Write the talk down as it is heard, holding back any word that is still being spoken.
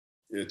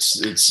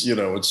it's you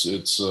know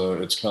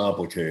it's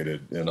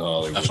complicated in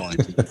Hollywood.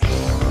 Definitely.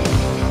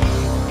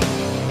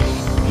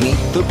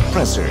 Meet the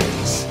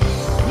Pressers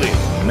with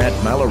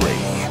Matt Mallory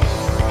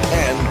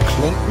and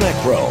Clint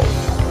Necro.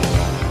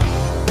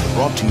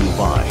 Brought to you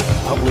by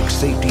Public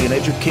Safety and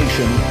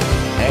Education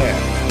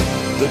and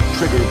the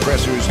Trigger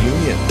Pressers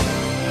Union.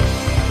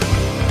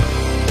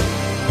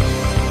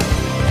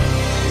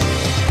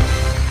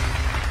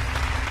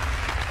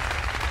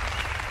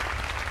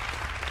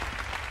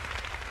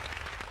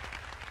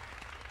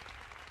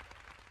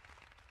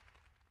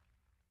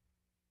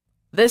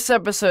 This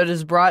episode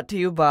is brought to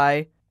you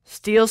by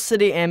Steel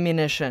City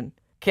Ammunition.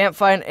 Can't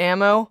find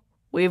ammo?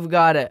 We've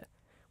got it.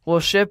 We'll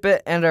ship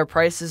it and our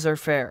prices are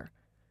fair.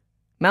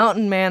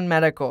 Mountain Man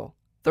Medical.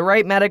 The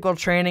right medical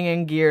training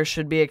and gear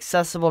should be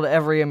accessible to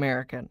every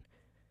American.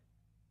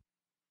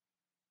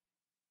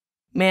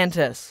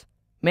 Mantis.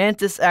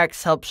 Mantis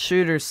X helps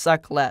shooters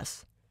suck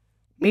less.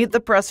 Meet the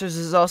Pressers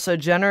is also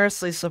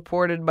generously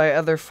supported by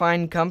other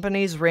fine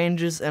companies,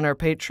 ranges, and our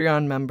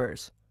Patreon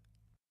members.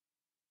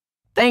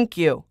 Thank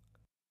you.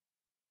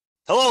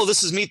 Hello,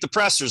 this is Meet the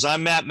Pressers.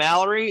 I'm Matt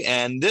Mallory,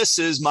 and this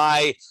is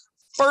my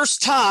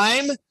first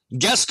time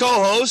guest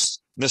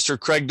co-host, Mr.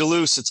 Craig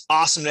DeLuz. It's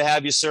awesome to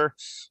have you, sir.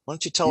 Why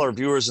don't you tell our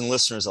viewers and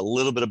listeners a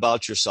little bit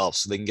about yourself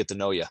so they can get to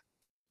know you?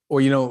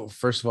 Well,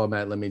 first of all,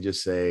 Matt, let me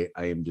just say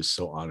I am just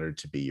so honored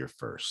to be your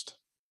first.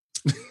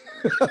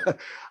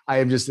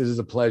 This is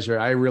a pleasure.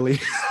 I really,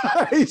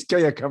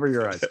 cover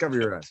your eyes.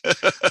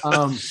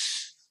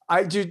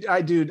 I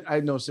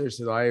know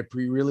seriously though, I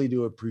really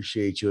do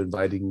appreciate you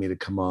inviting me to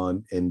come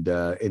on and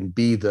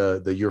be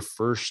your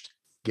first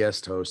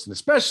guest host, and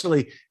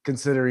especially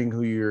considering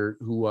who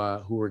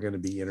we're going to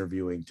be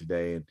interviewing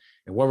today and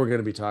what we're going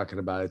to be talking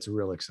about. It's a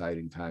real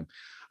exciting time.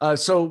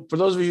 So for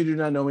those of you who do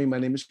not know me, my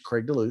name is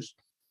Craig DeLuz.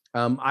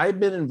 I've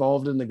been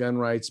involved in the gun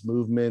rights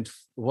movement,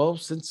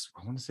 since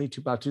I want to say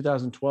about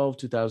 2012,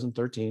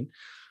 2013.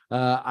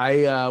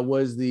 I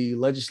was the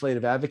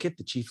legislative advocate,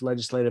 the chief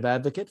legislative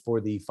advocate for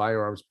the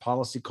Firearms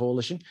Policy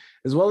Coalition,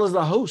 as well as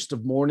the host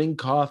of Morning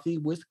Coffee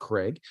with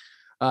Craig.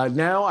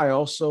 Now I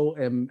also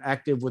am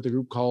active with a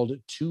group called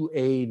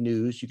 2A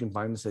News. You can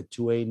find us at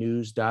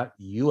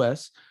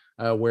 2anews.us,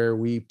 where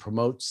we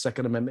promote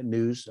Second Amendment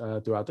news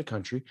throughout the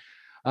country,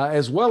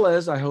 as well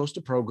as I host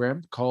a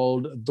program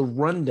called The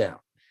Rundown.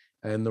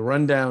 And The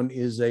Rundown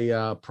is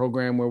a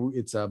program where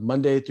it's a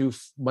Monday through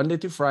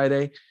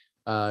Friday.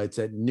 It's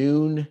at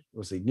noon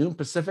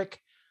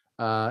Pacific,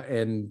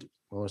 and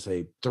I want to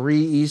say 3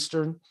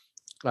 Eastern,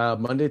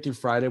 Monday through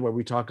Friday, where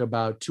we talk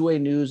about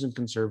 2A news and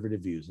conservative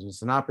views. And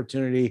it's an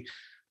opportunity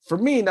for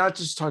me not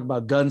just to talk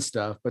about gun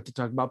stuff, but to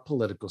talk about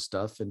political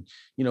stuff. And,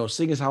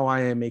 seeing as how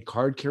I am a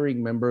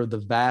card-carrying member of the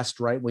vast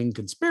right-wing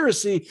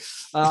conspiracy,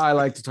 I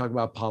like to talk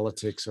about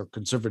politics or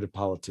conservative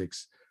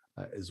politics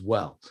as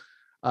well.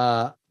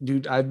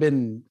 Dude, I've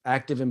been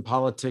active in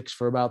politics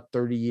for about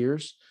 30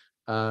 years.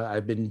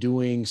 I've been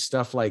doing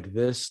stuff like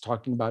this,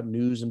 talking about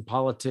news and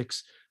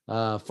politics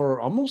for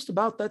almost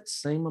about that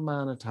same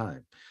amount of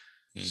time.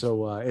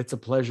 So it's a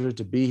pleasure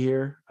to be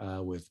here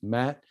with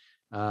Matt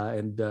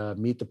and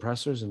Meet the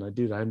Pressers. And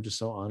I'm just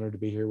so honored to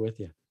be here with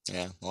you.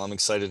 Yeah, well, I'm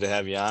excited to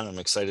have you on. I'm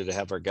excited to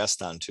have our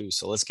guest on too.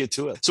 So let's get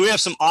to it. So we have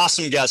some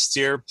awesome guests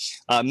here.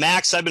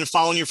 Max, I've been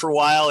following you for a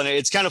while, and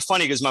it's kind of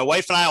funny because my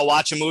wife and I will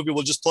watch a movie.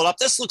 We'll just pull it up.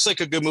 This looks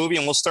like a good movie,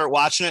 and we'll start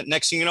watching it.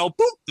 Next thing you know,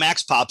 boom,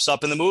 Max pops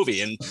up in the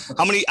movie. And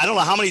I don't know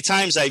how many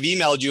times I've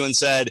emailed you and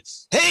said,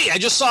 hey, I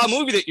just saw a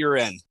movie that you're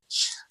in.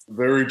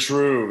 Very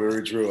true.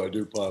 Very true. I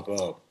do pop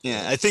up.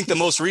 Yeah, I think the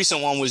most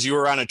recent one was you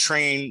were on a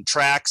train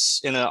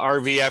tracks in an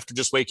RV after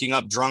just waking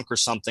up drunk or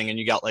something, and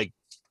you got like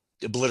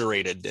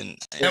obliterated. And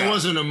that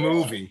wasn't a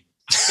movie.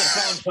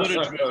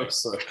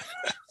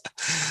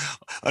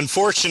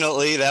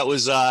 Unfortunately, that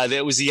was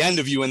the end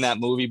of you in that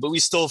movie, but we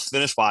still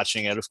finished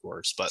watching it, of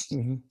course. But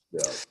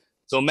Yeah.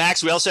 So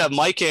Max, we also have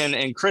Mike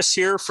and Chris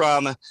here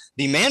from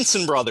the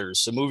Manson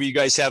Brothers, a movie you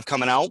guys have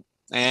coming out.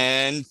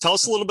 And tell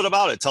us a little bit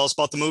about it. Tell us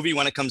about the movie,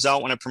 when it comes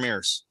out, when it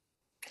premieres.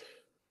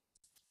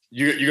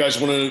 You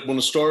guys want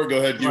to start? Go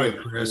ahead. Right,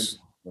 Chris.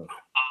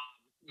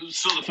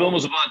 So the film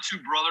is about two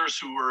brothers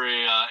who were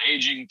a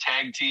aging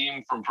tag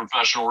team from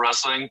professional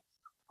wrestling.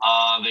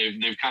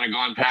 They've kind of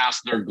gone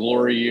past their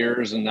glory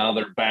years, and now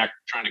they're back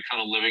trying to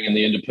kind of living in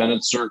the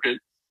independent circuit.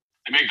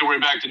 They make their way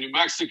back to New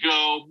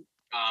Mexico,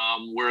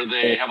 where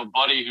they have a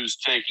buddy who's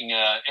taking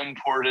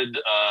imported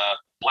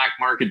black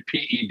market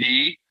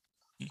PED.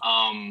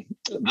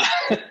 There's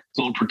a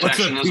little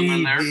protectionism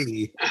in there.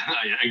 Yeah,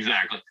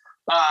 exactly.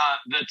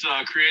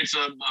 That creates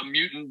a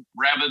mutant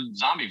rabid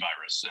zombie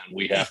virus, and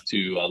we have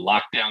to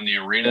lock down the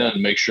arena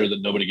and make sure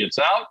that nobody gets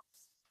out,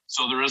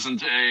 so there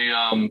isn't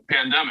a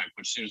pandemic,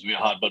 which seems to be a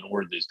hot button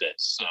word these days.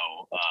 So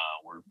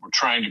we're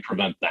trying to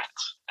prevent that,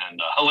 and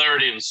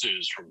hilarity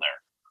ensues from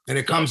there. And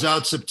it comes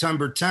out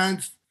September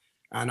 10th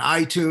on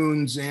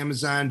iTunes,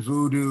 Amazon,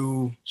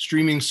 Vudu,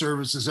 streaming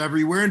services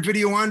everywhere, and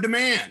video on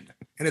demand.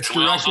 And it's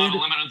we also have a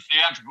limited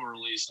theatrical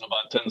release in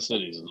about 10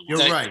 cities.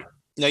 You're right.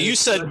 Now you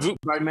said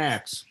by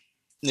Max.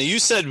 Now you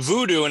said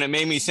voodoo, and it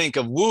made me think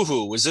of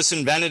woohoo. Was this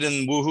invented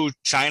in Wuhu,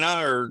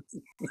 China, or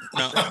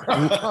no?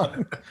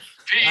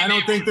 I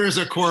don't think there's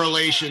a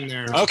correlation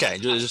there. Okay,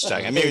 just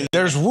checking. I mean,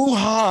 There's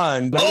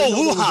Wuhan.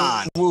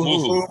 Wuhan.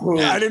 Woohoo.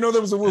 Yeah. I didn't know there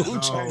was a Wuhu,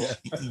 No. China.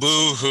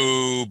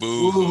 Boo-hoo,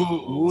 boo-hoo.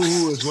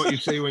 Woohoo is what you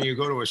say when you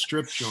go to a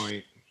strip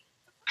joint.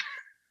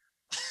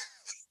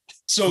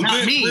 So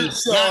Not me.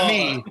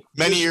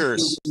 Many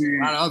years. A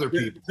lot of other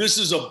people. This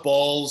is a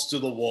balls to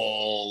the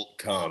wall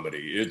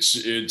comedy. It's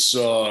it's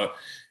a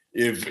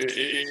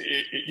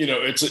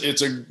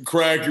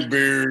crack your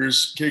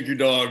beers, kick your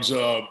dogs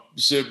up,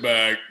 sit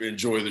back,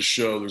 enjoy the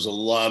show. There's a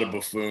lot of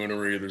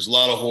buffoonery. There's a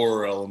lot of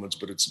horror elements,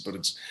 but it's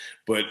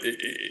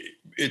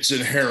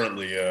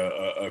inherently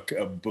a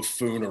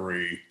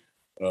buffoonery.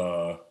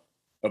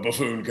 A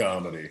buffoon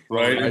comedy,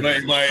 right?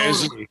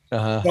 Is it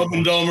Dumb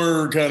and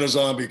Dumber kind of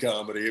zombie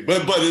comedy,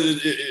 but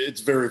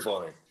it's very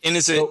funny. And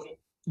is it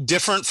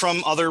different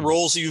from other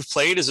roles that you've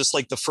played? Is this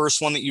like the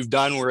first one that you've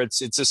done where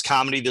it's this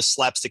comedy, this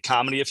slapstick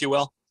comedy, if you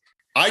will?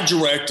 I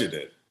directed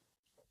it.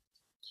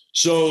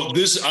 So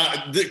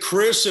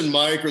Chris and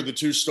Mike are the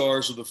two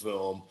stars of the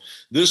film.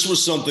 This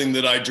was something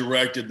that I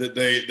directed that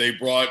they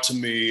brought to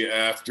me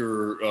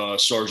after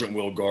Sergeant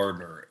Will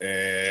Gardner,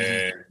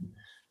 and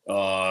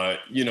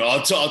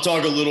I'll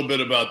talk a little bit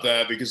about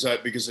that because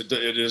it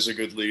is a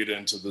good lead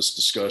into this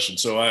discussion.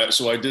 So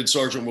I did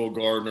Sergeant Will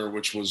Gardner,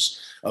 which was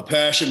a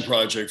passion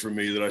project for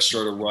me that I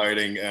started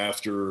writing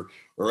after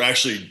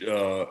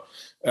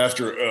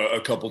a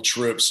couple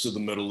trips to the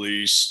Middle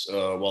East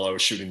while I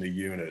was shooting The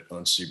Unit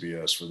on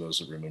CBS. For those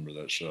that remember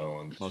that show,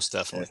 and Most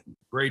definitely.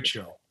 Great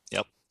show.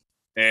 Yep.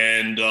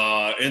 And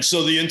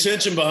so the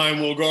intention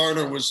behind Will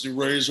Gardner was to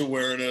raise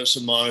awareness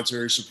and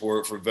monetary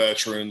support for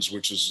veterans,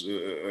 which is,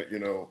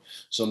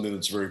 something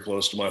that's very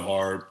close to my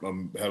heart.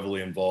 I'm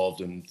heavily involved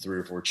in 3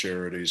 or 4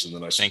 charities, and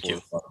then I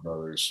support 5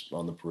 others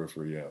on the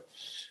periphery. Yeah.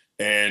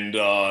 And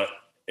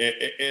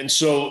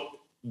so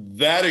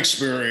that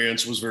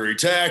experience was very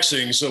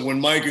taxing. So when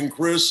Mike and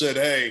Chris said,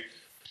 hey,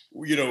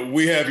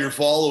 we have your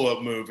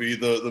follow-up movie,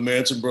 the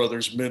Manson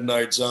Brothers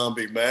Midnight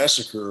Zombie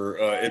Massacre,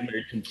 it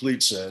made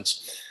complete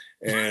sense.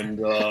 And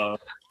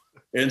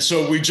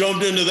so we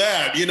jumped into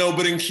that,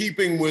 but in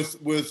keeping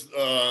with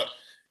my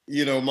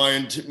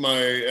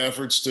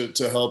efforts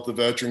to help the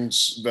veteran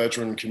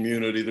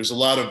community. There's a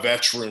lot of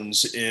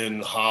veterans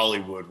in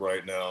Hollywood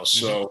right now.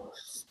 So,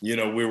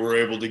 we were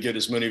able to get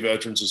as many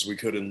veterans as we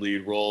could in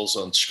lead roles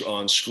on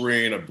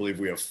screen. I believe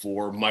we have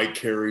 4. Mike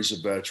Carey's a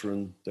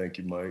veteran. Thank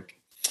you, Mike.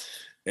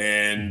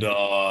 And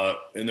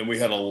then we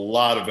had a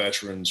lot of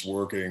veterans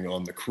working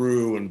on the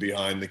crew and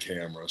behind the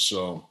camera.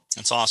 So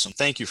that's awesome.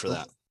 Thank you for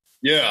that.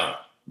 Yeah.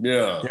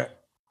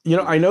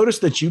 I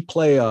noticed that you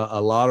play a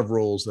lot of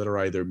roles that are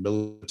either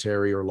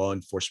military or law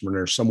enforcement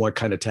or somewhat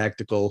kind of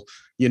tactical,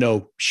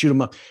 shoot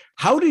them up.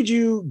 How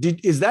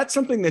is that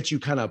something that you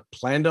kind of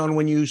planned on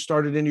when you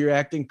started into your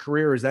acting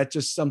career? Or is that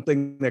just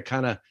something that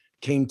kind of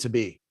came to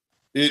be?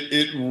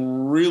 It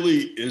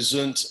really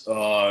isn't.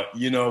 I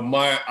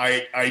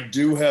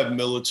do have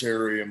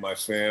military in my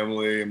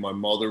family, and my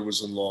mother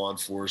was in law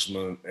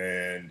enforcement,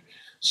 and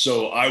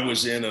so I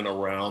was in and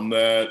around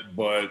that.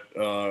 But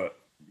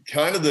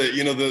kind of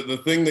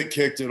the thing that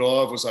kicked it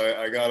off was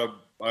I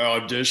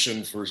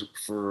auditioned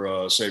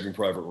for Saving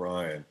Private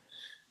Ryan,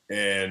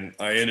 and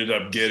I ended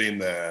up getting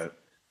that.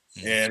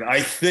 And I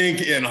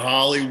think in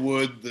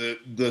Hollywood,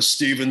 the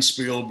Steven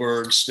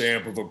Spielberg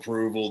stamp of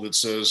approval that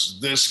says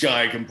this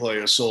guy can play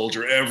a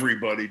soldier,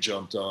 everybody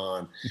jumped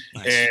on.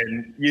 Nice.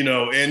 And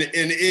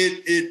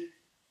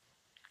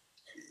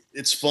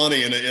it's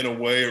funny in a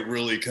way. It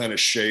really kind of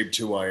shaped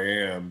who I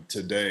am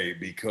today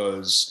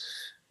because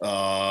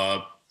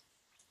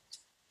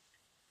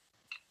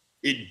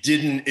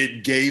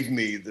it gave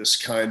me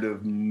this kind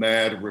of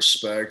mad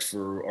respect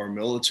for our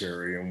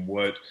military and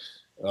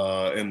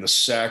and the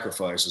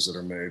sacrifices that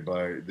are made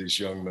by these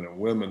young men and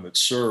women that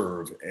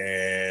serve.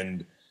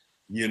 And,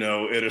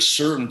 at a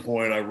certain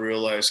point I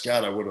realized,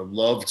 God, I would have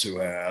loved to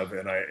have,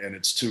 and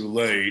it's too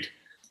late.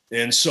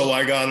 And so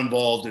I got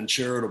involved in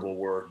charitable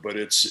work, but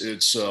it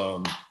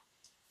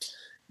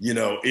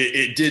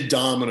did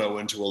domino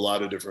into a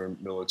lot of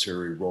different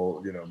military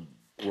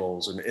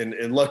roles.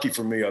 And lucky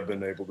for me, I've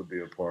been able to be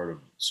a part of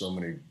so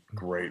many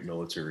great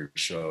military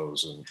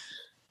shows.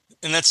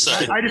 And that's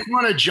I just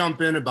want to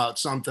jump in about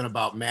something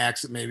about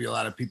Max that maybe a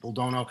lot of people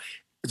don't know.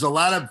 There's a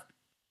lot of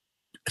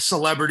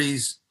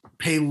celebrities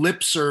pay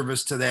lip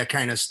service to that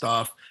kind of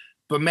stuff,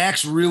 but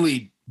Max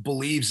really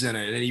believes in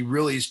it, and he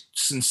really is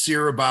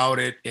sincere about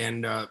it.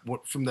 And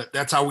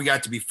that's how we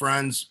got to be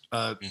friends.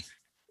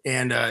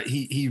 And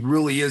he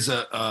really is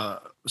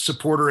a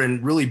supporter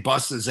and really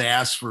busts his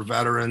ass for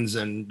veterans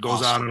and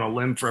goes out on a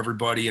limb for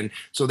everybody. And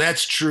so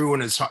that's true.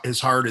 And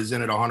his heart is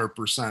in it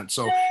 100%.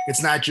 So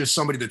it's not just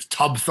somebody that's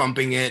tub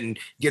thumping it and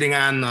getting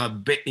on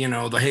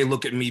the hey,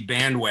 look at me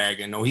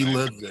bandwagon. No, he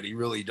lives it. He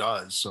really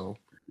does. So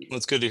well,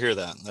 it's good to hear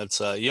that.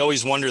 That's you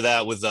always wonder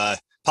that with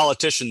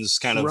politicians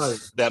kind of Right.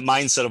 that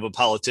mindset of a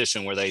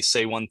politician where they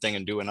say one thing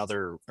and do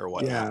another or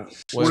whatnot. Yeah. Well,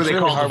 What do it's they really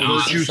call hard it? when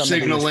you see Virtue some of these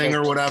signaling or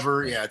folks.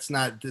 whatever. Yeah, it's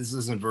not. This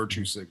isn't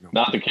virtue signal.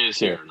 Not the case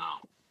here, no.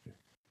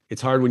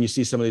 It's hard when you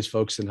see some of these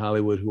folks in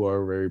Hollywood who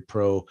are very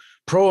pro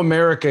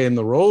America in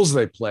the roles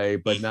they play,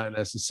 but not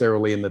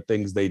necessarily in the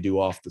things they do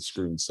off the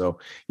screen. So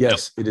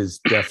yes, it is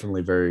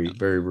definitely very,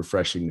 very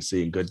refreshing to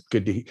see, and good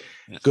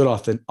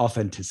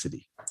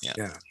authenticity.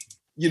 Yeah.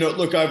 You know,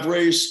 look, I've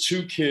raised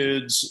 2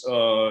 kids,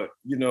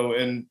 you know,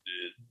 and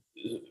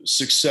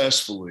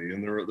successfully,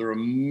 and they're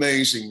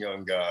amazing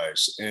young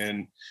guys.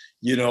 And,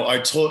 you know,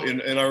 I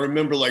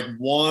remember like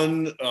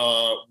one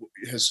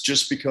has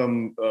just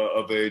become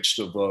of age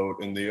to vote,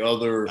 and the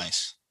other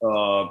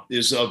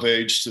is of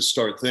age to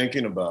start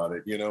thinking about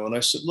it, you know. And I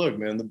said, look,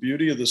 man, the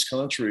beauty of this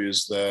country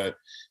is that,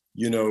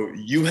 you know,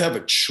 you have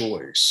a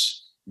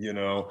choice, you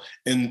know,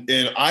 and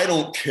I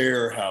don't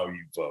care how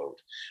you vote,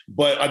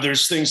 but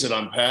there's things that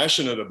I'm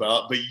passionate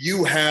about, but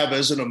you have,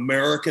 as an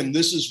American,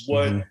 this is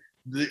what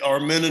our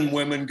men and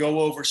women go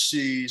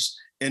overseas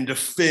and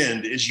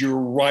defend, is your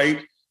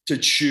right to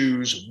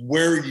choose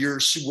where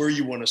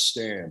you want to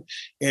stand.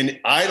 And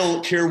I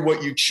don't care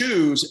what you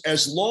choose,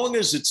 as long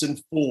as it's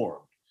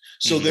informed.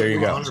 So that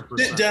when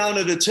you sit down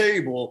at a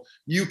table,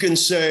 you can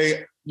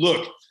say,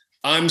 look,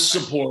 I'm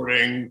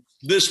supporting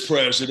this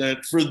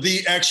president for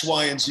the X,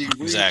 Y, and Z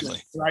reason.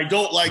 Exactly. I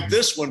don't like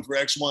this one for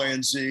X, Y,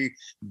 and Z,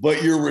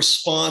 but your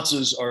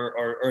responses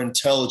are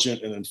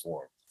intelligent and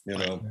informed. You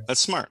know,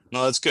 that's smart.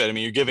 No, that's good. I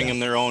mean, you're giving them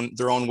their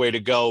own way to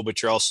go,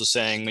 but you're also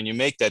saying, when you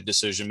make that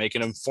decision, make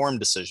an informed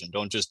decision.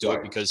 Don't just do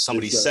it because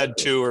somebody said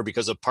to, or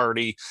because of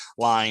party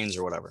lines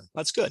or whatever.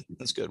 That's good.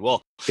 That's good.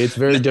 Well, it's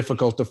very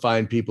difficult to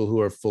find people who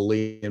are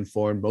fully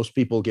informed. Most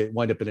people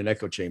wind up in an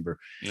echo chamber,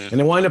 and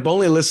they wind up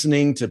only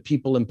listening to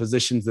people in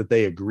positions that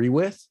they agree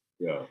with.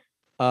 Yeah.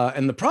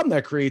 And the problem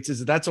that creates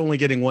is that's only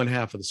getting one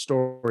half of the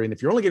story. And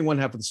if you're only getting one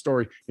half of the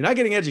story, you're not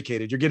getting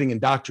educated, you're getting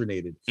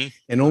indoctrinated.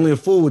 And only a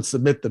fool would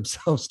submit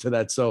themselves to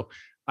that. So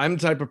I'm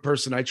the type of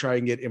person, I try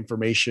and get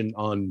information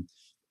on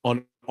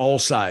all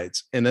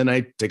sides. And then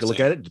I take a look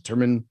at it,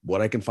 determine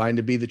what I can find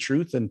to be the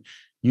truth, and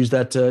use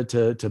that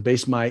to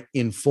base my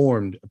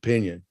informed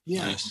opinion.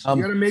 Yeah.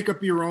 You got to make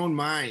up your own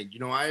mind. You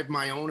know, I have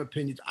my own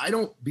opinions. I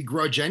don't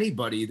begrudge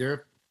anybody. They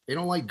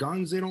don't like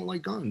guns. They don't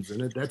like guns.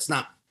 And that's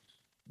not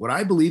what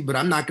I believe, but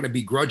I'm not going to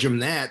begrudge them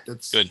that.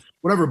 That's good.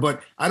 Whatever.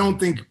 But I don't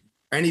think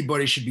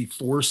anybody should be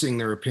forcing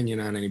their opinion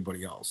on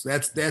anybody else.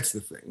 That's the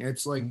thing.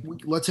 It's like,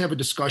 let's have a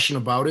discussion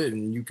about it,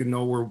 and you can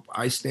know where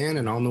I stand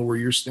and I'll know where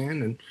you're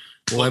standing, and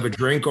we'll have a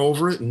drink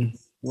over it and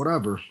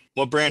whatever.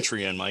 What branch were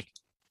you in, Mike?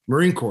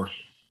 Marine Corps.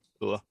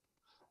 Cool.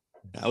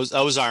 I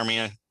was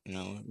Army.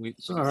 We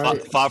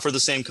fought for the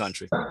same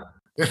country.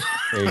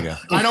 There you go.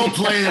 I don't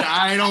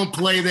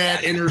play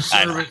that inner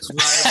service.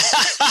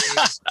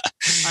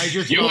 I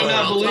just you would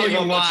not believe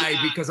why,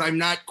 because I'm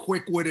not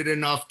quick-witted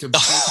enough to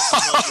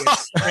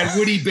and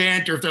witty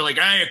banter. If they're like,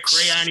 "I a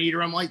crayon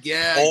eater," I'm like,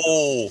 "Yeah."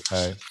 Oh,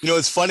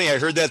 it's funny. I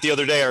heard that the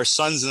other day. Our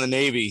son's in the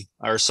Navy.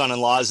 Our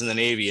son-in-law's in the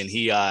Navy, and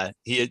he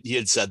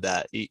had said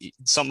that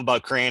something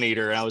about crayon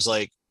eater, and I was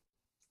like,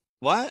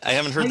 what? I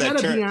haven't heard that term.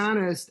 I gotta be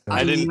honest.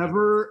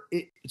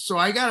 So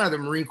I got out of the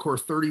Marine Corps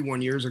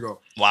 31 years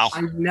ago. Wow.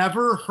 I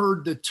never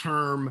heard the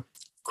term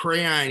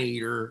crayon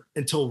eater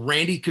until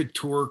Randy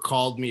Couture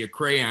called me a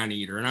crayon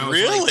eater. And I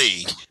was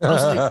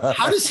like,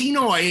 how does he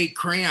know I ate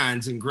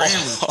crayons in grammar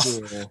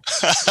school?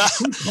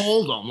 Who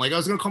told him? Like, I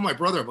was going to call my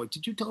brother. I'm like,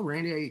 did you tell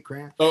Randy I ate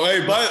crayons? Oh,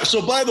 hey,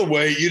 by the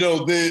way,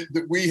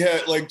 we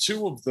had like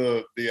 2 of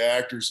the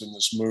actors in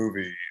this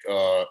movie,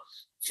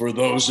 for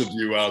those of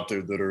you out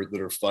there that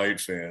are fight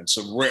fans.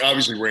 So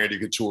obviously Randy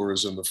Couture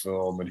is in the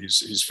film, and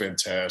he's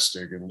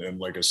fantastic. And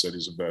like I said,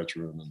 he's a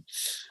veteran. And,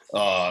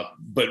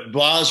 but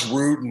Baz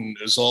Rutten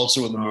is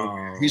also in the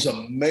movie. He's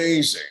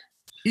amazing.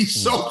 He's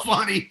so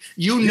funny.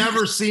 You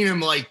never seen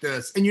him like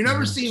this, and you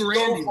never seen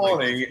Randy. So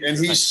funny, and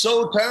he's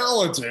so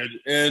talented,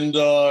 and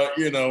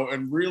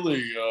and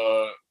really,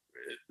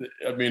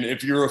 I mean,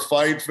 if you're a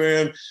fight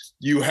fan,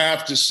 you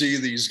have to see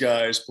these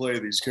guys play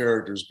these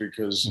characters,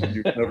 because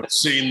you've never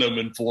seen them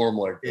in form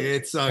like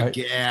this. It's a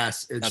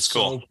gas. It's That's so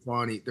cool.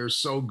 funny. They're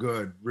so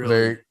good.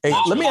 Really. Hey,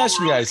 let me ask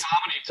you guys.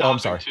 I'm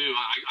sorry. Too,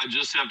 I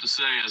just have to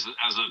say,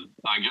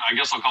 I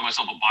guess I'll call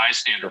myself a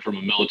bystander from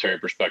a military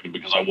perspective,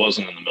 because I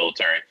wasn't in the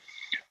military.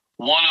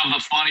 One of the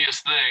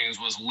funniest things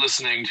was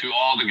listening to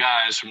all the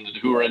guys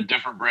who are in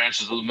different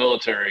branches of the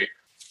military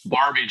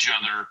barb each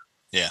other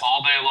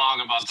all day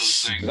long about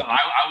those things.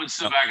 I would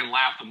sit back and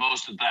laugh the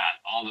most at that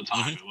all the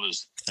time. It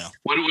was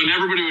when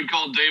everybody would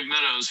call Dave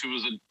Meadows, who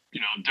was a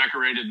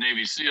decorated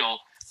Navy SEAL,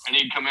 and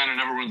he'd come in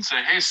and everyone would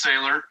say, "Hey,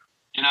 sailor,"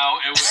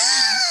 it was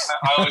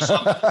I always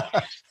thought the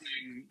funniest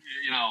thing,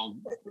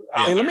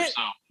 Hey,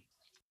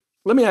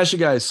 let me ask you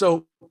guys.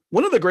 So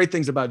one of the great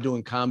things about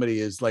doing comedy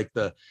is like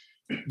the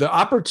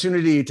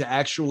opportunity to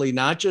actually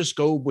not just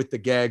go with the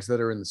gags that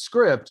are in the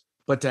script,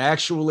 but to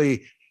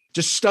actually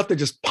just stuff that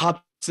just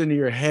pops into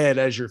your head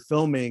as you're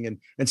filming,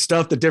 and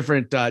stuff that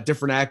different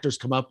actors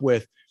come up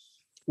with.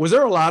 Was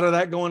there a lot of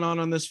that going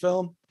on this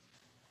film?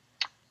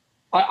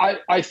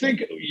 I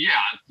think,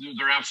 yeah,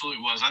 there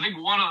absolutely was. I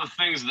think one of the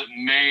things that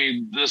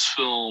made this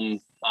film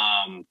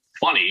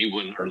funny,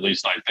 or at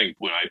least I think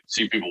when I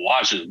see people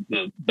watch it,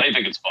 they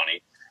think it's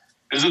funny,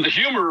 is that the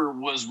humor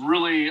was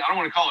really, I don't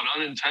want to call it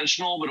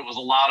unintentional, but it was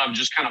a lot of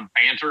just kind of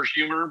banter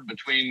humor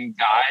between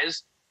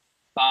guys.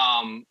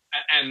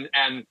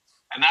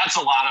 And that's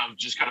a lot of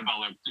just kind of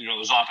about, like,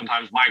 there's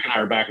oftentimes Mike and I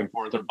are back and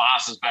forth, or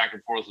Boss is back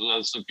and forth with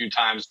us a few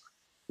times,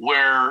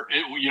 where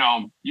it,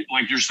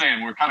 like you're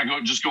saying, we're kind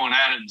of just going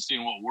at it and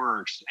seeing what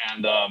works.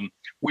 And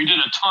we did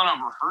a ton of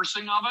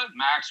rehearsing of it.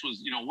 Max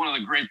was, one of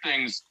the great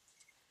things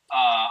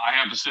I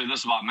have to say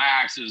this about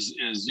Max is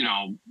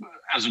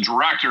as a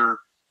director,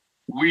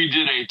 we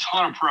did a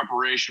ton of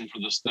preparation for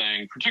this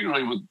thing,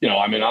 particularly with,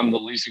 I'm the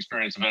least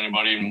experienced of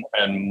anybody,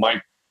 and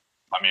Mike,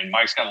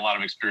 Mike's got a lot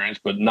of experience,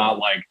 but not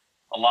like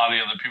a lot of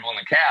the other people in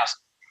the cast.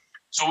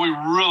 So we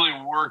really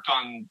worked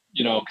on,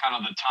 kind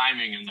of the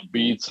timing and the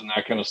beats and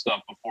that kind of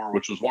stuff before,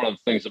 which was one of the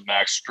things that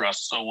Max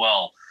stressed so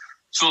well.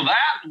 So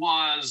that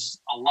was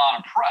a lot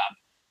of prep.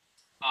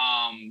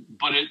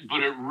 But it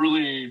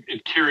really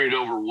carried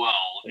over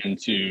well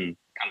into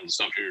kind of the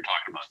stuff that you're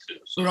talking about too.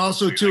 So, but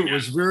also too, it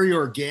was very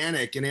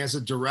organic. And as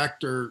a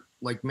director,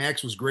 like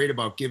Max was great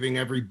about giving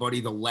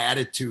everybody the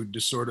latitude to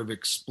sort of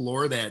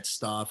explore that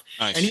stuff.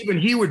 Nice. And even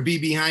he would be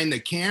behind the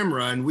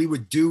camera and we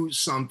would do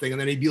something. And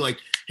then he'd be like,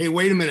 hey,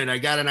 wait a minute, I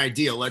got an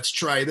idea. Let's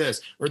try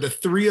this. Or the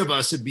three of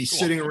us would be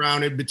sitting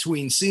around in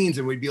between scenes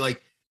and we'd be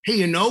like,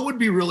 hey, it would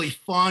be really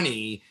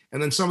funny.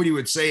 And then somebody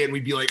would say it and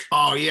we'd be like,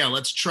 oh yeah,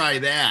 let's try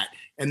that.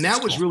 And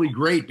that was really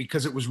great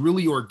because it was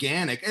really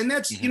organic. And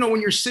that's,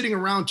 when you're sitting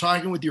around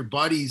talking with your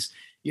buddies,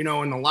 in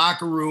the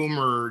locker room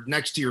or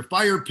next to your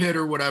fire pit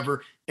or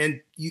whatever, and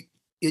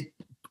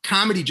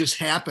comedy just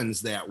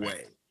happens that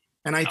way.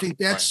 And I think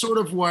that's sort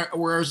of where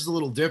ours is a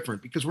little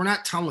different because we're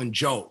not telling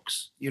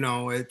jokes,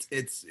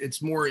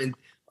 it's more in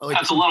like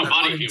that's a lot of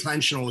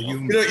unintentional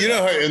humor.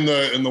 How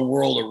in the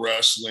world of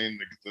wrestling,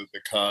 the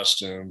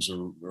costumes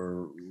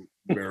are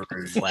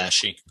very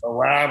flashy,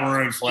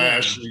 elaborate,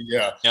 flashy.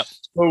 Yeah. Yep.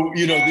 So,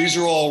 these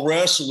are all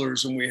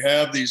wrestlers and we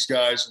have these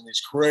guys in these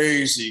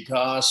crazy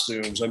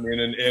costumes. I mean,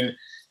 and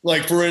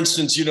like, for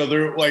instance,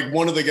 they're like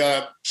one of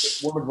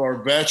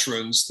our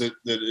veterans that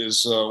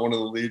is one of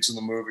the leads in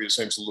the movie. His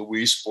name's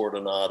Luis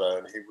Bordenada,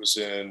 and he was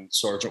in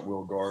Sergeant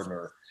Will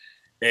Gardner.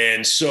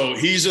 And so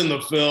he's in the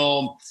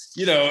film,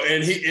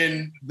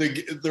 and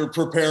they're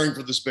preparing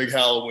for this big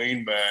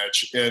Halloween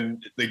match.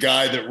 And the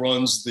guy that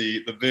runs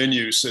the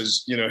venue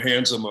says,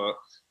 hands him a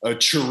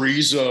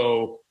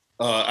chorizo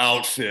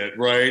outfit,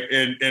 right?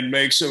 And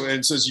makes him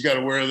and says, you got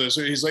to wear this.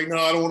 And he's like, no,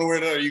 I don't want to wear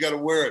it. No, you got to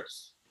wear it.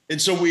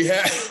 And so we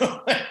have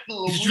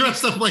he's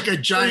dressed up like a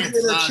giant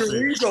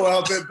chorizo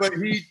outfit, but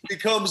he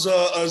becomes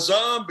a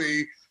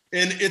zombie.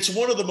 And it's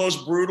one of the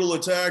most brutal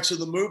attacks in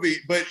the movie,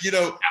 but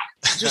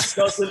just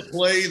doesn't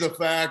play the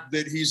fact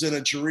that he's in a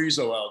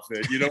chorizo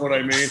outfit. You know what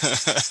I mean?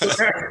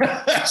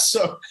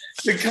 So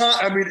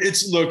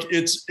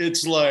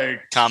it's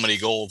like comedy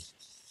gold.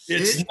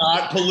 It's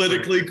not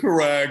politically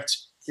correct.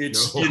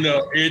 It's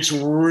it's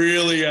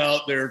really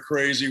out there,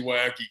 crazy,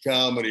 wacky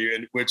comedy,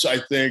 and which I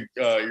think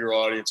your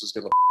audience is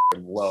gonna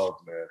love,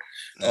 man.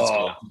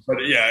 Cool.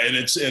 But yeah, and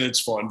it's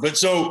fun. But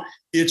so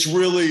it's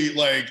really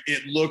like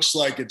it looks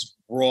like it's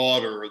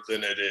broader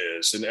than it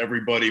is, and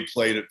everybody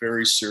played it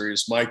very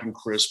serious. Mike and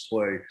Chris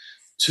play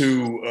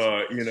two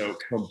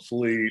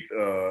complete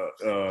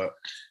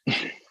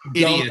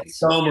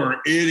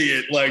dumber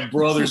idiot like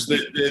brothers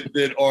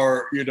that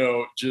are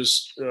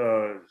just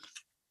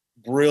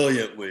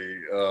brilliantly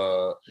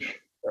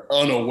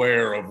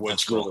unaware of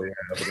what's really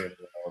happening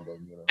around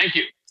them. Thank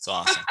you. It's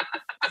awesome.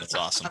 That's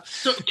awesome.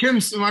 So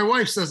my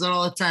wife says that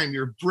all the time.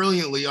 You're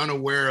brilliantly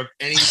unaware of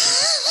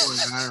anything going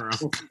on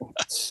around.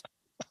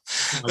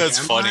 That's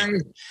funny.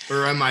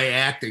 Or am I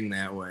acting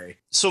that way?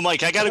 So,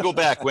 Mike, I got to go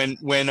back. When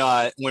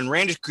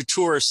Randy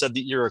Couture said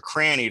that you're a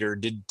crayon eater,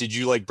 did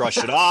you like brush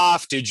it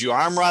off? Did you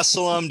arm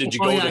wrestle him? Did you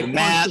go to the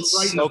mats?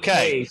 Right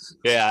okay.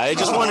 Yeah, I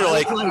just wonder,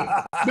 like.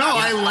 No,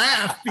 I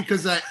laughed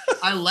because I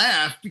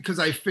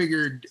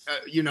figured,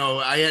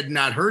 I had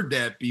not heard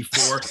that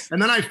before, and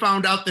then I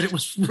found out that it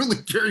was really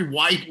very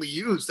widely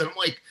used, and I'm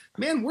like,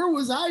 man, where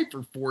was I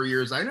for 4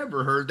 years? I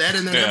never heard that,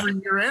 and then every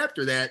year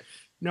after that.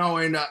 No,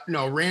 and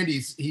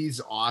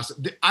he's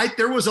awesome.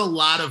 There was a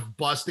lot of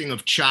busting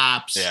of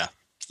chops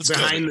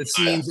behind the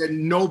scenes,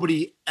 and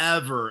nobody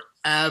ever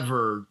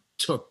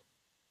took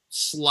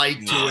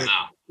slight to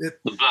it. The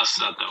best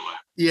set that way.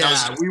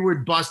 Yeah, we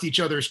would bust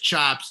each other's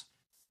chops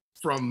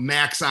from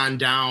Max on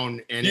down.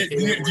 And do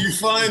you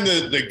find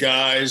that the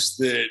guys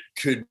that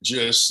could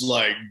just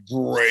like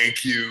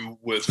break you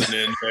with an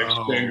index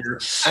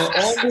finger are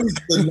always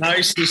the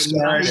nicest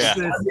guys? Yeah.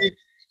 I mean,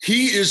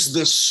 he is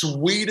the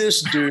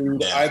sweetest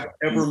dude I've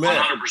ever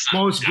met. 100%.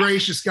 Most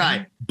gracious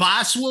guy.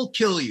 Boss will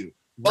kill you.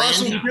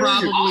 Boss Randy will kill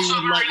probably you.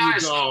 would let you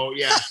go.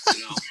 Yeah.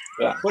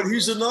 But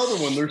he's another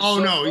one.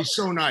 No, he's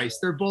so nice.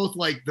 They're both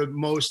like the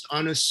most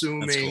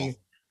unassuming,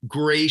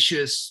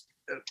 gracious,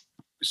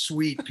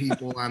 sweet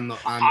people on the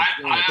planet.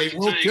 They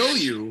will kill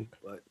you.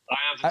 But I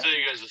have to tell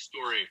you guys a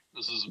story.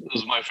 This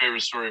is my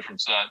favorite story from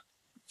set.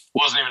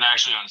 Wasn't even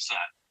actually on set.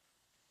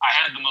 I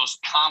had the most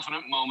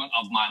confident moment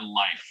of my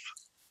life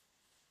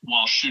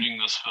while shooting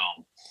this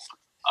film.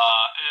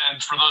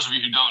 And for those of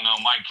you who don't know,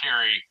 Mike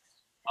Carey,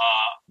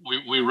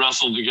 we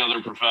wrestled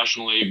together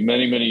professionally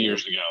many, many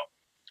years ago.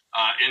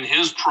 In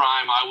his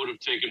prime, I would have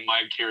taken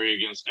Mike Carey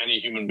against any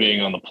human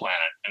being on the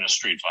planet in a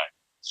street fight.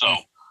 So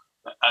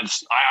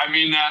I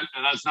mean that,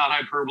 and that's not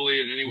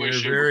hyperbole in any way,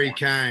 shape, or very form.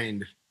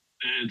 kind.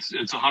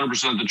 It's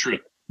 100% the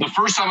truth. The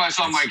first time I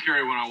saw Mike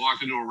Carey, when I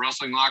walked into a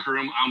wrestling locker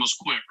room, I almost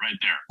quit right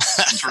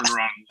there and turned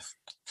around.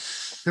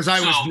 Because I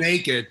was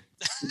naked.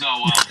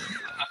 No,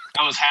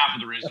 that was half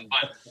of the reason.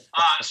 But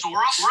so we're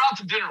out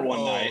to dinner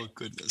one night.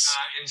 Goodness.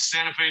 In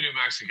Santa Fe, New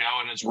Mexico,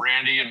 and it's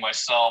Randy and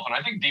myself, and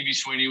I think DB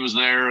Sweeney was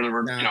there. There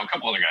were a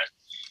couple other guys.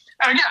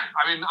 And again,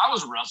 I mean, I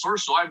was a wrestler,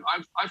 so I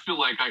feel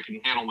like I can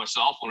handle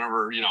myself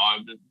whenever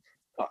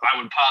I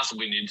would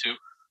possibly need to.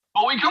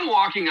 But we come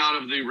walking out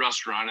of the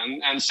restaurant,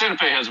 and Santa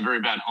Fe has a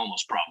very bad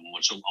homeless problem,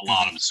 which a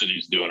lot of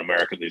cities do in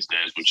America these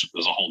days, which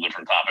is a whole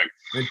different topic,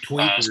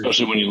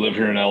 especially when you live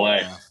here in LA.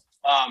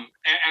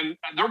 And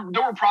there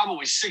were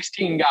probably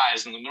 16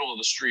 guys in the middle of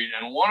the street,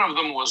 and one of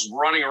them was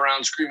running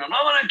around screaming, "I'm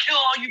gonna kill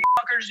all you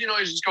fuckers!"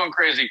 He's just going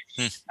crazy.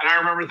 And I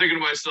remember thinking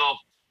to myself,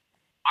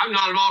 I'm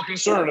not at all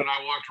concerned, and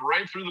I walked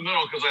right through the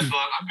middle because I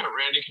thought, I've got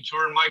Randy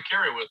Couture and Mike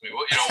Carey with me.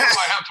 What do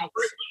I have to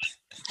worry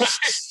about?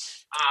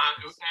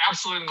 It was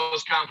absolutely the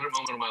most confident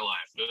moment of my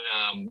life.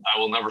 I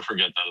will never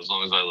forget that as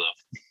long as I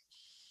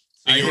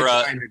live. You were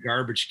behind the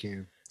garbage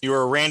can. You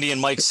were a Randy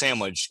and Mike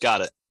sandwich.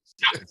 Got it.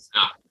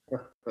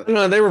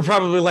 Yeah. They were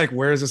probably like,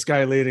 "Where's this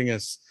guy leading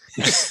us?"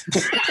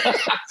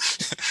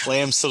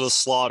 Lambs to the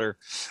slaughter.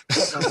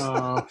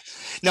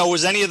 Now,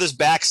 was any of this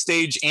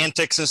backstage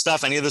antics and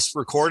stuff, any of this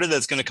recorded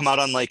that's going to come out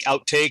on like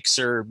outtakes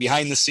or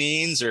behind the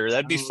scenes, or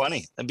that'd be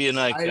funny? That'd be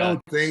like, I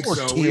don't think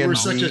so. TMZ. We were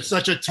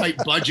such a tight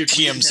budget.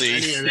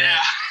 TMZ.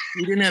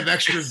 We didn't have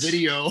extra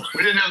video.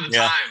 We didn't have the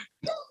time.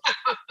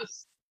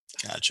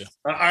 Gotcha.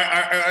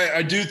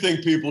 I do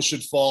think people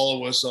should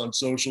follow us on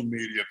social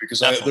media because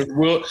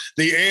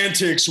the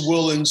antics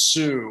will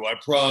ensue. I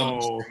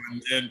promise.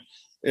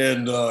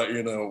 And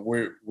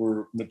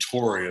we're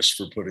notorious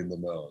for putting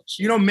them out.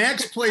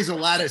 Max plays a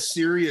lot of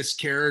serious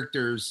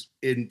characters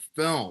in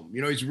film.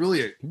 He's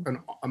really an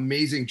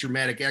amazing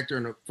dramatic actor.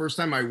 And the first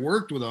time I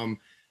worked with him,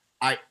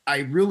 I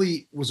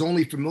really was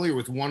only familiar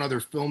with one other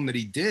film that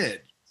he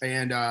did.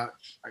 And I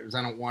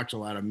don't watch a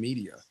lot of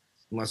media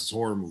unless it's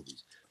horror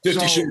movies.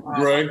 50 Shades of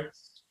Grey.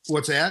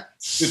 What's that?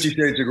 50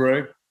 Shades of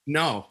Grey.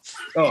 No.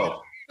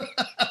 Oh.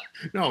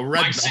 No,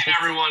 Red I've seen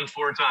everyone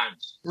 4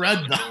 times.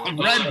 Red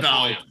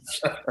Belt.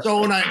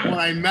 So when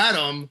I met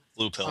him,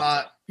 Blue Pill.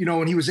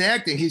 When he was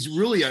acting, he's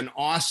really an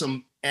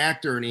awesome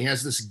actor, and he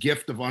has this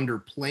gift of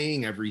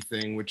underplaying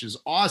everything, which is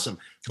awesome.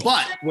 Cool.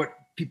 But what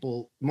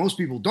most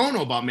people don't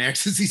know about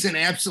Max is he's an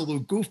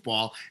absolute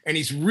goofball, and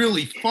he's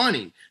really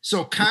funny.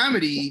 So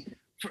comedy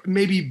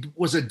maybe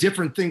was a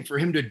different thing for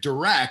him to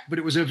direct, but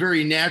it was a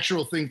very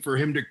natural thing for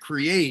him to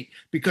create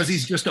because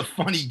he's just a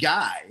funny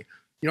guy.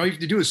 All you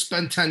have to do is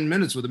spend 10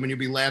 minutes with him and you'll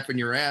be laughing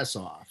your ass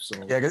off. So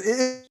yeah,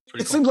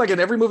 it seems like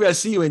in every movie I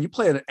see you in, you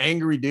play an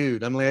angry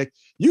dude. I'm like,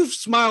 you've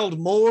smiled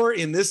more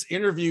in this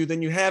interview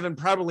than you have in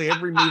probably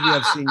every movie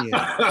I've seen you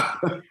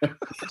in.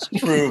 It's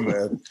true,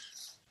 man.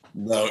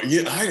 No,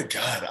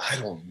 I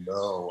don't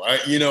know.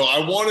 I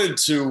wanted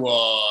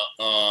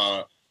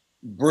to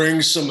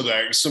bring some of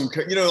that,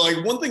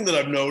 like one thing that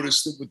I've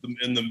noticed with them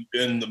in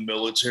the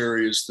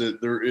military is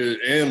that there is,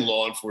 and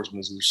law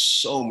enforcement, is there's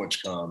so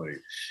much comedy.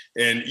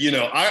 And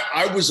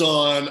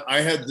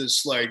I had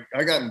this, like,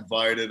 I got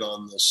invited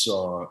on this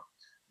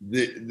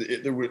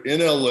there were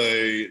in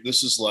LA,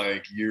 this is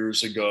like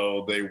years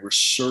ago, they were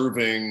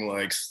serving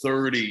like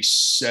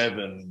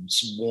 37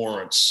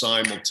 warrants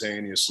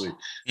simultaneously.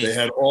 They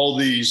had all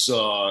these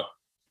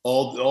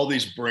all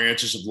these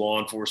branches of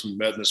law enforcement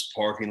met in this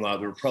parking lot.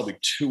 There were probably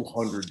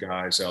 200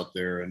 guys out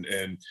there,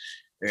 and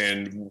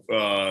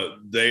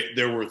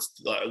there were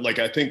like,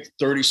 I think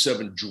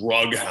 37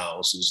 drug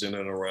houses in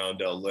and around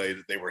LA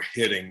that they were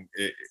hitting.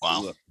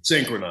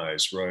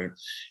 Synchronized, right?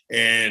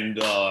 And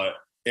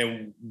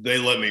they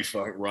let me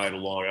ride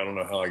along. I don't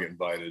know how I get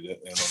invited in on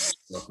this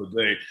stuff,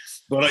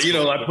 but I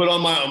put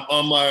on my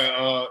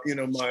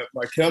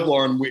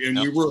Kevlar, and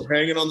we were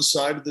hanging on the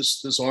side of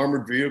this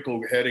armored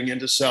vehicle heading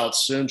into South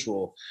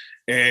Central,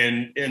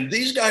 and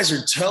these guys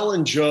are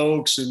telling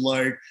jokes, and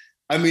like,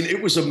 I mean,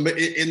 it was and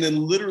then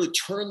literally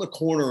turned the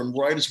corner, and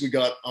right as we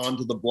got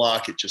onto the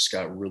block, it just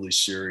got really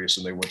serious,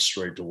 and they went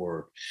straight to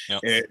work.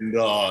 Yep. And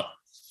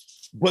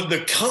but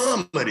the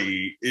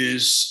comedy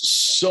is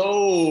so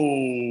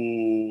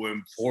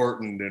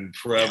important and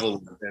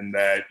prevalent in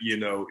that,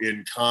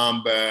 in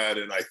combat,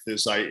 and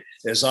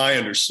as I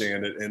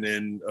understand it, and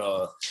in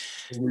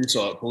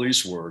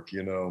police work,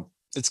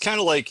 It's kind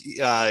of like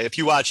if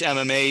you watch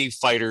MMA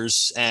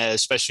fighters,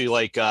 especially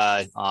like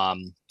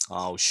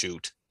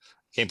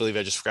can't believe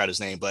I just forgot his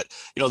name, but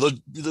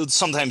they'll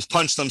sometimes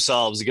punch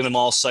themselves to get them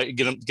all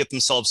get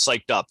themselves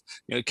psyched up.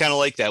 Kind of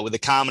like that with the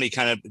comedy,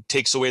 kind of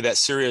takes away that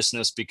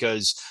seriousness,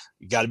 because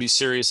you got to be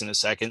serious in a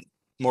second,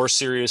 more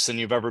serious than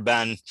you've ever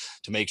been,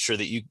 to make sure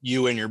that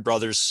you and your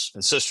brothers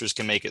and sisters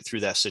can make it through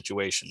that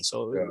situation.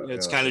 So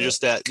it's kind of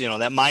just that,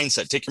 that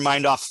mindset, take your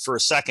mind off for a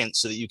second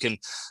so that you can,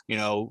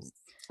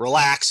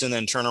 relax and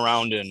then turn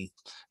around and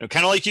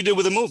kind of like you did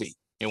with a movie.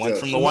 You went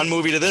from the one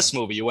movie to this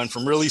movie. You went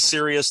from really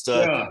serious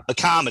to a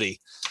comedy.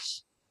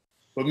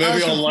 But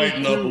maybe I'll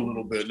lighten up a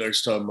little bit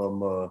next time I'm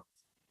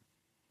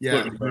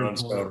putting on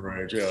Sound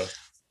Range. Yeah.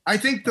 I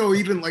think though,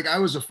 even like I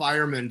was a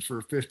fireman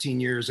for 15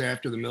 years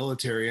after the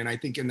military, and I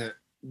think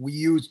we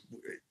use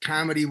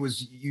comedy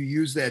you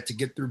use that to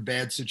get through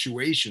bad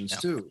situations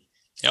too.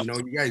 Yep.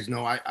 You guys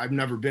know I've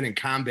never been in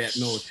combat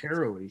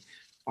militarily,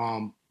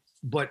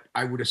 but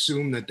I would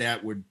assume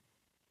that would,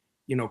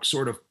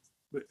 sort of,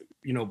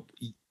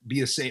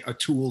 be a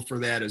tool for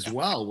that as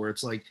well, where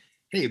it's like,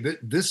 hey,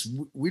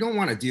 we don't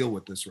want to deal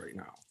with this right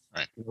now.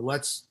 Right.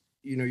 Let's,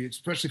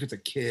 especially if it's a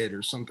kid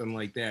or something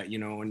like that,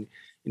 and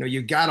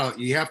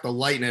you have to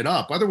lighten it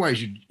up.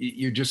 Otherwise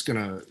you're just going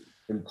to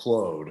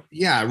implode.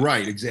 Yeah,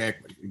 right.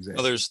 Exactly.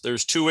 Well,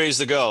 there's two ways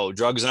to go: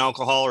 drugs and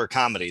alcohol, or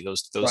comedy.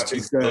 Those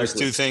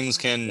two things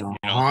can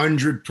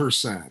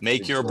 100%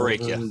 make you or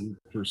break you.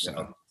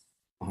 100%.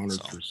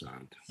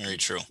 100%. Very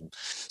true.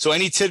 So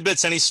any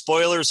tidbits, any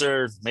spoilers,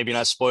 or maybe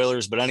not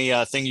spoilers, but any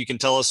thing you can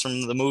tell us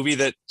from the movie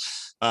that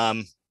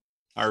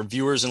our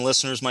viewers and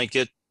listeners might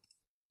get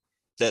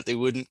that they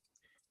wouldn't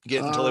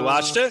get until they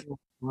watched it?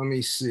 Let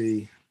me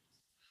see.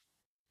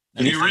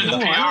 Can you read the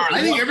PR?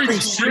 I think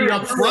everything's pretty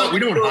up front. We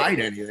don't hide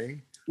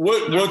anything.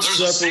 What separates?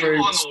 There's a sequel in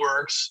the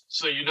works,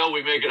 so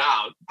we make it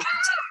out.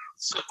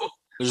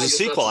 There's a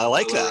sequel. I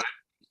like that.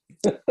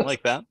 I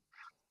like that.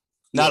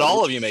 Not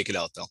all of you make it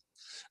out, though.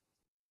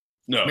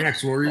 No.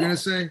 Max, what were you gonna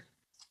say?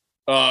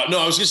 No,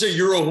 I was gonna say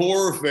you're a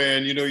horror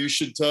fan. You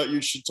should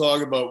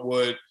talk about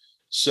what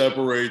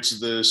separates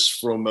this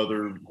from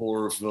other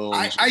horror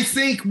films. I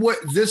think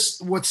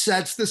what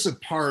sets this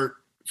apart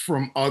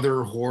from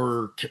other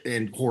horror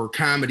and horror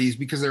comedies,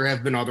 because there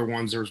have been other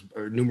ones. There's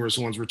numerous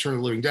ones. Return of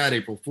the Living Dead,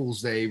 April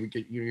Fool's Day.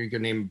 You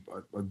can name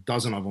a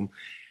dozen of them.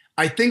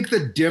 I think the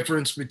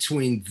difference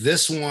between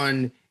this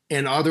one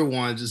and other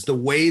ones is the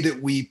way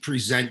that we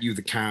present you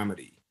the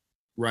comedy,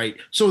 right?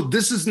 So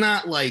this is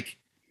not like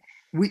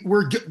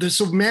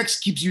so Max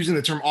keeps using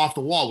the term off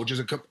the wall, which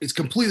is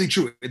completely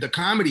true. The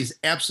comedy is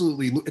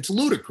it's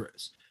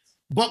ludicrous,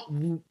 but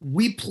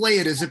we play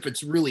it as if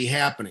it's really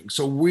happening.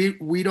 So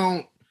we're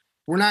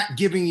not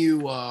giving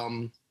you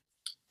I'm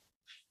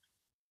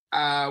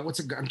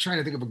trying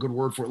to think of a good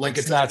word for it. Like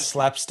it's not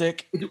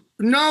slapstick.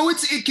 No,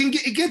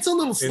 it gets a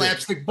little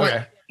slapstick, but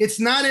okay. It's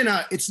not in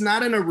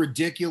a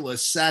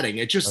ridiculous setting.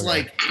 It's just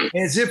like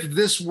as if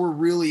this were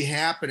really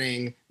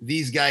happening,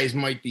 these guys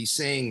might be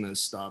saying this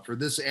stuff, or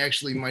this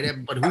actually might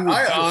happen. But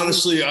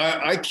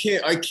I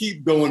can't. I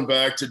keep going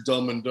back to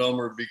Dumb and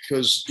Dumber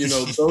because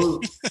those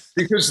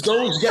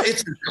guys.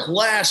 It's a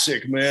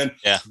classic, man.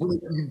 Yeah.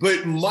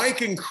 But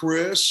Mike and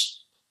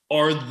Chris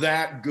are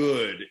that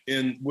good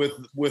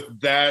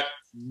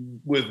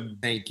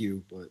thank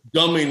you, but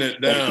dumbing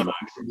it down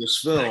for this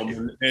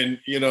film, and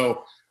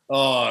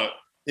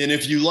and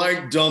if you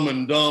like Dumb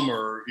and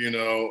Dumber,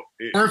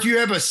 or if you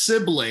have a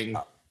sibling,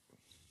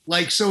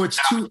 so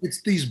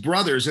it's these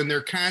brothers and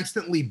they're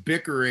constantly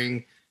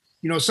bickering,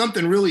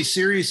 something really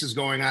serious is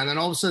going on. And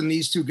all of a sudden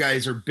these two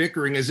guys are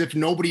bickering as if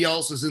nobody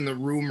else is in the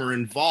room or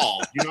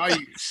involved.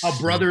 How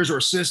brothers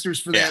or sisters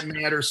for that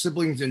matter,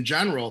 siblings in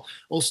general,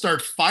 will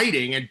start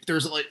fighting. And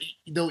there's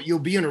you'll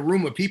be in a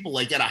room with people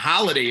like at a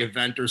holiday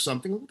event or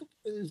something.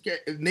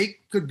 And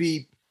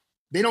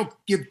they don't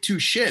give two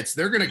shits.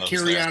 They're going to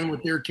carry on what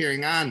they're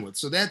carrying on with.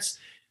 So that's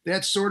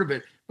sort of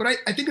it. But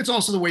I think it's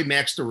also the way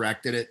Max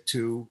directed it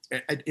too.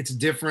 It's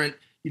different.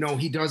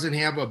 He doesn't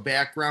have a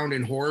background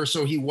in horror,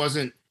 so he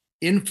wasn't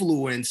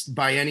influenced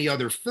by any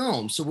other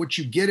film. So what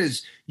you get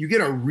is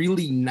a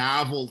really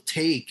novel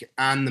take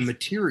on the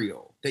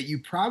material that you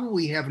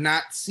probably have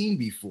not seen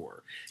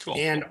before. Cool.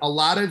 And a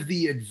lot of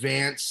the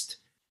advanced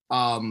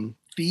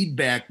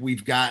feedback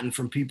we've gotten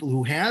from people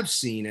who have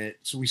seen it.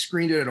 So we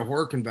screened it at a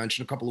horror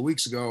convention a couple of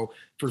weeks ago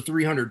for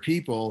 300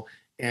 people.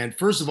 And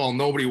first of all,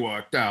 nobody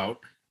walked out.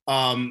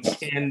 And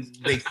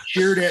they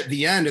cheered at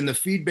the end. And the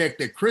feedback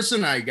that Chris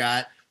and I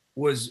got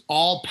was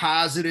all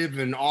positive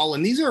and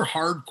these are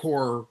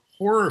hardcore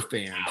horror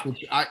fans,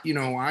 which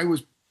I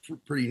was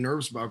pretty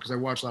nervous about because I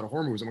watched a lot of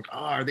horror movies. I'm like,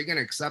 are they going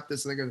to accept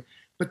this?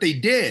 But they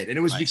did. And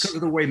it was because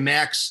of the way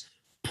Max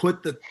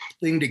put the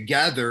thing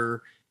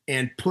together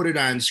and put it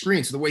on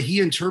screen. So the way he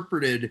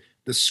interpreted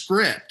the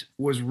script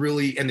was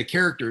really, and the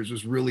characters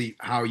was really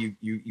how you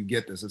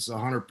get this. It's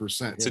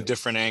 100%. It's a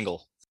different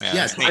angle. Yeah,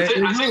 yes, it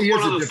really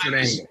is a different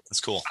angle.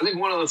 That's cool. I think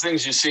one of the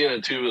things you see in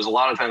it too is a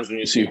lot of times when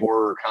you see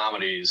horror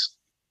comedies,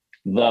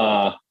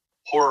 the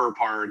horror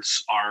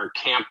parts are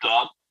camped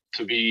up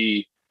to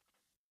be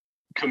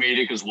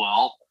comedic as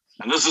well.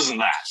 And this isn't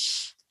that.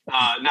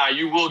 Now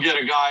you will get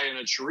a guy in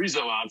a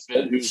chorizo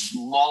outfit who's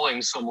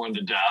mauling someone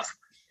to death.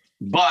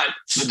 But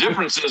the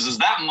difference is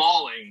that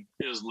mauling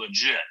is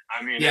legit.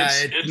 I mean,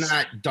 it's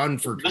not done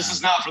for. This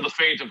is not for the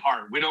faint of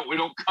heart. We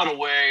don't cut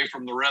away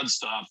from the red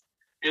stuff.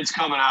 It's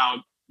coming out,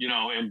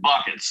 in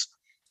buckets,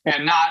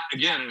 and not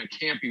again in a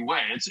campy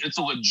way. It's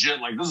a legit,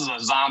 like, this is a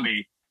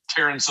zombie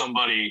tearing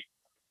somebody,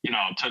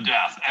 to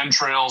death,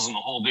 entrails and the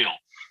whole deal.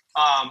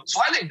 So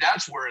I think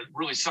that's where it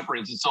really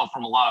separates itself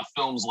from a lot of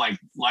films like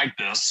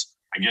this,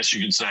 I guess you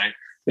could say,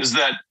 is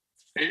that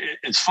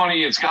it's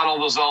funny. It's got all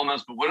those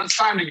elements, but when it's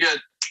time to get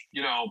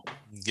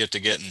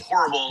getting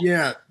horrible.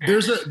 Yeah,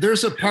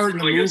 there's a part in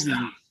the movie,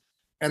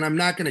 and I'm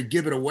not going to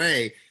give it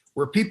away,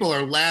 where people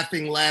are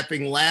laughing,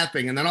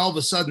 and then all of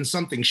a sudden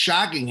something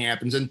shocking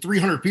happens, and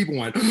 300 people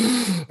went,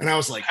 and I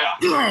was like,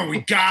 oh, we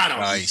got him.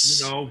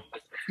 Nice.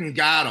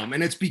 Got him.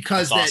 And it's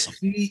because That's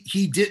awesome.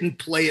 he didn't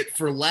play it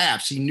for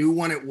laughs. He knew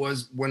when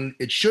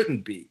it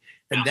shouldn't be.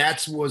 And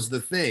that was the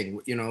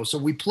thing, so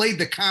we played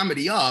the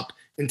comedy up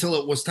until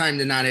it was time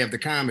to not have the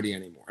comedy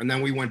anymore. And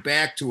then we went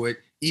back to it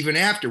even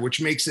after,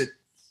 which makes it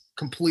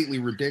completely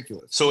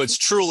ridiculous. So it's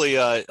truly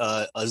a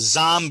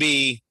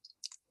zombie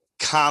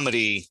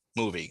comedy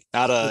movie,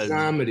 not a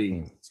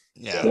comedy.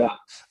 Yeah.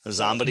 A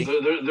zombie.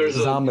 There's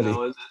a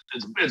zombie.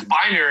 It's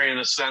binary in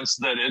a sense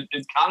that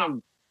it kind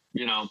of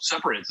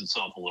separates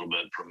itself a little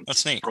bit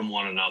from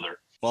one another.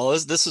 Well,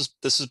 this has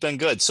been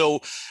good.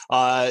 So,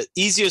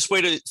 easiest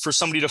way for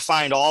somebody to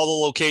find all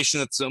the location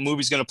that the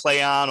movie's going to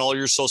play on, all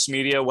your social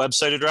media,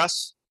 website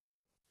address?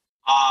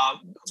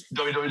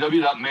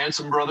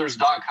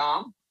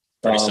 www.mansonbrothers.com.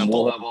 Pretty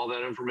simple. We'll have all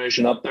that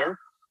information up there.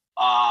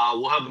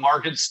 We'll have the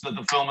markets that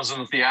the film is in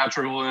the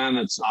theatrical in.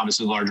 It's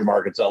obviously larger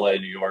markets, LA,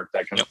 New York,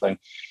 that kind of thing.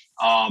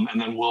 And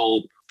then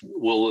we'll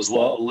as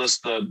well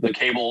list the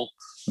cable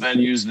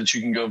venues that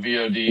you can go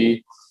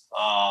VOD,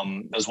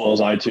 as well as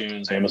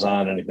iTunes,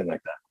 Amazon, anything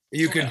like that.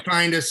 You can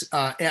find us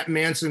at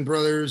Manson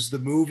Brothers the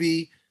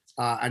movie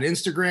on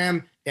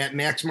Instagram, at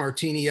Max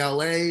Martini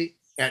LA,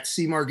 at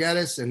C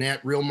Margetis, and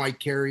at Real Mike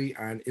Carey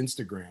on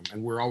Instagram,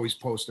 and we're always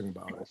posting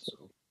about it.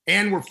 So.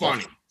 And we're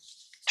funny.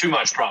 Too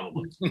much,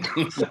 probably.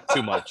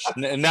 Too much.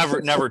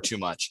 Never too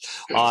much.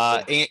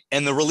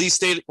 And the release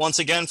date, once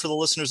again, for the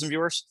listeners and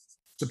viewers?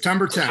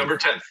 September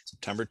 10th.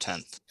 September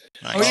 10th.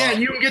 Nice. Oh, yeah,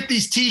 and you can get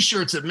these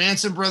T-shirts at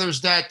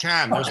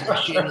mansonbrothers.com. There's my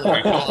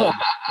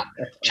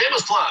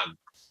shameless plug.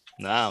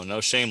 No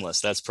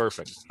shameless. That's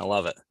perfect. I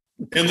love it.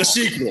 And the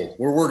sequel.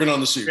 We're working on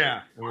the sequel.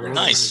 Yeah.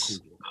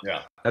 Nice.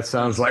 Yeah. That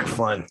sounds like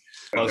fun.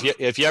 Well,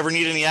 if you ever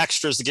need any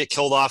extras to get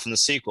killed off in the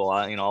sequel,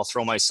 I'll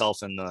throw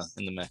myself in the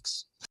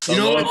mix. You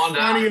know what's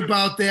funny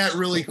about that,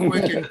 really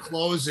quick in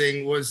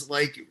closing, was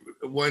like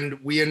when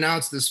we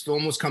announced this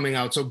film was coming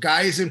out. So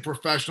guys in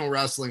professional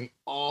wrestling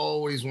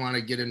always want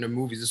to get into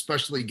movies,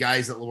 especially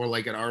guys that were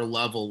like at our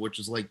level, which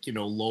is like,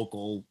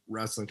 local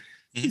wrestling.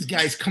 These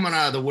guys coming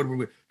out of the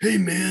woodwork, hey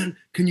man,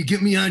 can you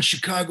get me on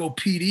Chicago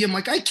PD? I'm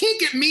like, I can't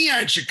get me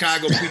on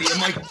Chicago PD.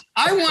 I'm like,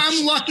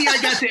 I'm lucky I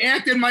got to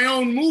act in my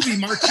own movie.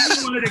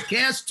 Martini wanted to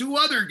cast 2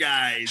 other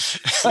guys.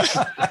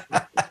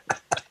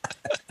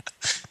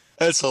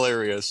 That's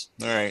hilarious.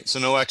 All right, so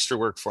no extra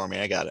work for me.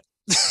 I got it.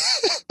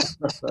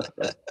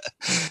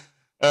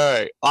 All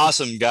right,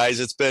 awesome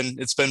guys. It's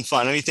been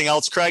fun. Anything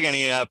else, Craig?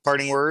 Any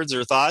parting words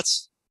or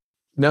thoughts?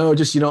 No,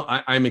 just,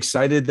 I'm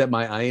excited that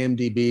my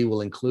IMDb will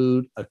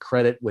include a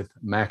credit with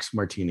Max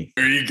Martini.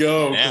 There you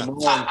go. Yeah. Come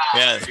on.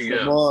 Yeah.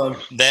 Come on.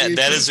 That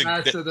is the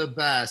best of the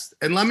best.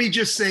 And let me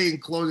just say in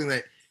closing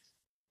that,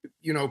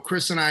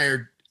 Chris and I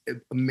are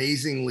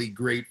amazingly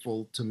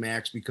grateful to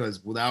Max,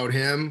 because without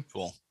him,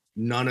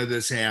 none of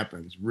this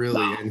happens, really.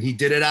 Wow. And he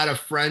did it out of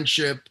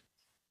friendship,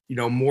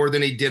 more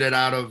than he did it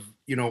out of,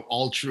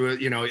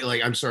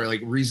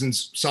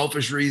 reasons,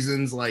 selfish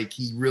reasons. Like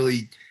he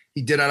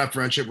did out of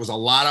friendship. It was a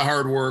lot of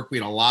hard work. We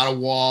had a lot of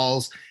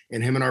walls,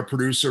 and him and our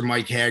producer,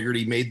 Mike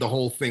Haggerty, made the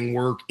whole thing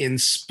work in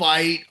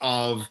spite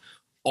of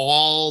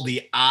all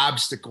the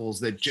obstacles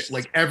that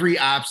every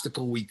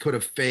obstacle we could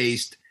have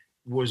faced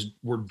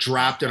were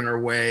dropped in our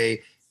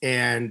way,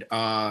 and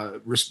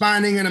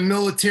responding in a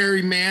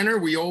military manner,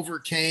 we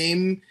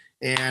overcame,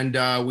 and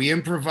we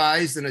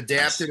improvised and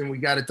adapted, and we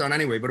got it done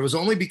anyway. But it was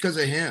only because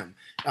of him.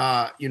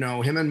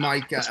 Him and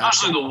Mike,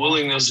 especially the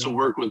willingness to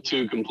work with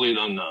 2 complete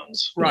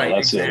unknowns. Right,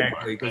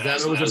 exactly. Because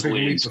that was a big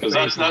leap.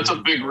 Because that's a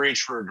big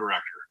reach for a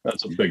director.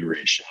 That's a big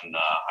reach, and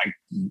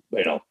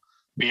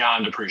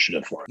beyond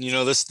appreciative for it.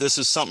 This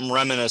is something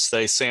reminiscent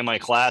they say in my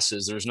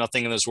classes. There's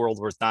nothing in this world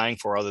worth dying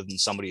for other than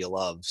somebody you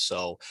love.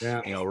 So,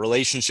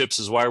 relationships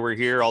is why we're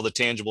here. All the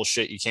tangible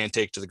shit you can't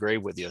take to the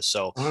grave with you.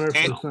 So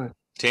 100%.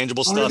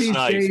 Tangible stuff.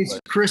 Nice.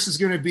 Chris is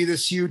going to be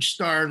this huge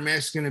star, and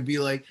Max is going to be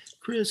like,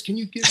 Chris, can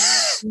you get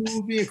me a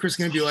movie? And Chris is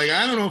going to be like,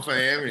 I don't know if I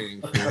have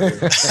anything for you.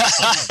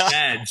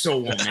 Bad, so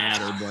it won't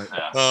matter. But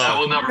that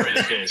will never be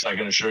the case, I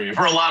can assure you,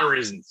 for a lot of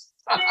reasons.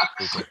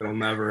 It'll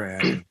never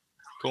happen.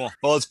 Cool.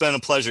 Well, it's been a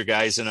pleasure,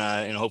 guys, and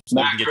hope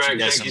we can get Craig, you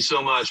guys thank you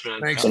so much,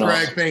 man. Thanks,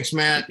 Craig. Thanks,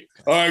 Matt.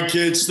 All right,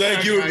 kids.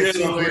 Thank you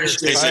again.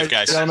 Stay safe,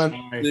 guys. We'll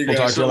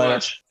talk to you later.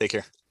 Take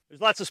care. There's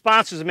lots of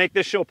sponsors that make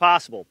this show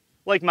possible,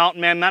 like Mountain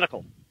Man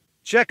Medical.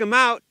 Check them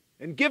out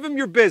and give them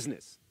your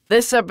business.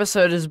 This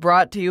episode is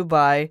brought to you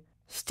by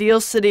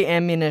Steel City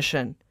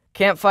Ammunition.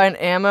 Can't find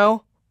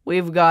ammo?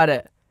 We've got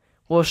it.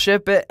 We'll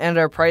ship it and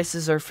our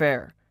prices are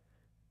fair.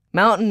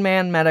 Mountain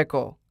Man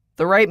Medical.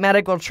 The right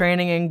medical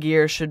training and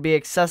gear should be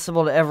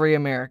accessible to every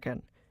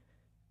American.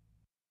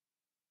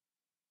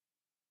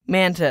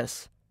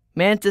 Mantis.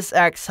 Mantis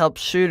X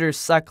helps shooters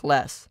suck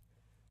less.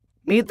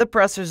 Meet the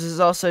Pressers is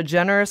also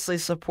generously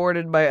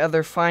supported by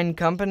other fine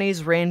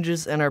companies,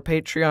 ranges, and our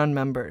Patreon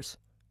members.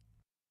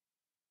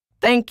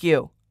 Thank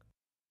you.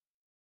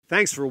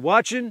 Thanks for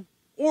watching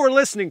or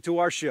listening to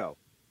our show.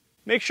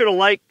 Make sure to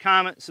like,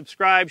 comment,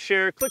 subscribe,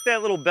 share, click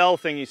that little bell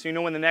thingy so you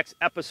know when the next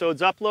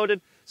episode's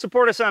uploaded.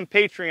 Support us on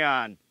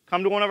Patreon.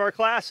 Come to one of our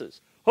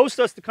classes. Host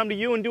us to come to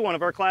you and do one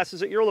of our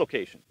classes at your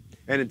location.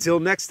 And until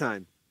next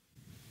time,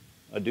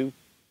 Adieu.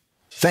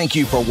 Thank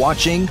you for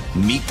watching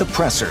Meet the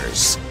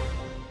Pressers.